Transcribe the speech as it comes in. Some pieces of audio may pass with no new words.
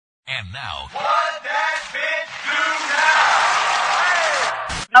And now... What that bitch do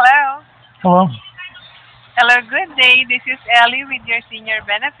now? Hello. Hello. Hello, good day. This is Ellie with your senior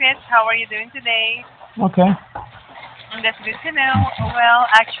benefits. How are you doing today? Okay. That's good to know.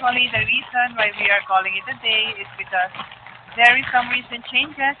 Well, actually, the reason why we are calling it today is because there is some recent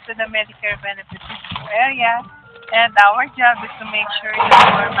changes to the Medicare benefits area, and our job is to make sure that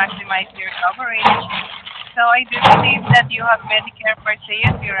you are maximize your coverage. So I do believe that you have Medicare per se,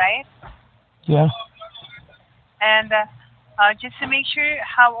 right? Yeah. And just to make sure,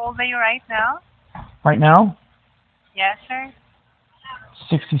 how old are you right now? Right now, Yes, sir.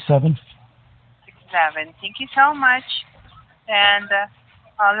 67. 67. Thank you so much. And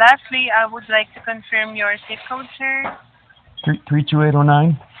lastly, I would like to confirm your zip code, sir.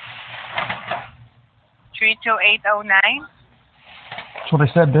 32809. 32809. That's what I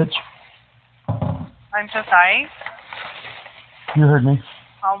said, bitch. I'm so sorry. You heard me.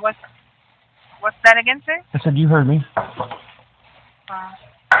 What's that again, sir? I said you heard me.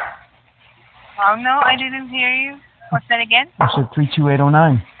 Oh, no, I didn't hear you. What's that again? I said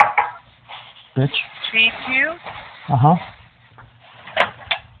 32809. Bitch. 32? Uh-huh.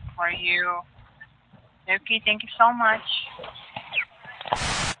 Are you... Okay, thank you so much.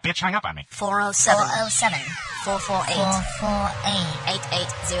 Bitch, hang up on me. 407 448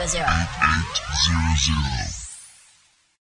 8800.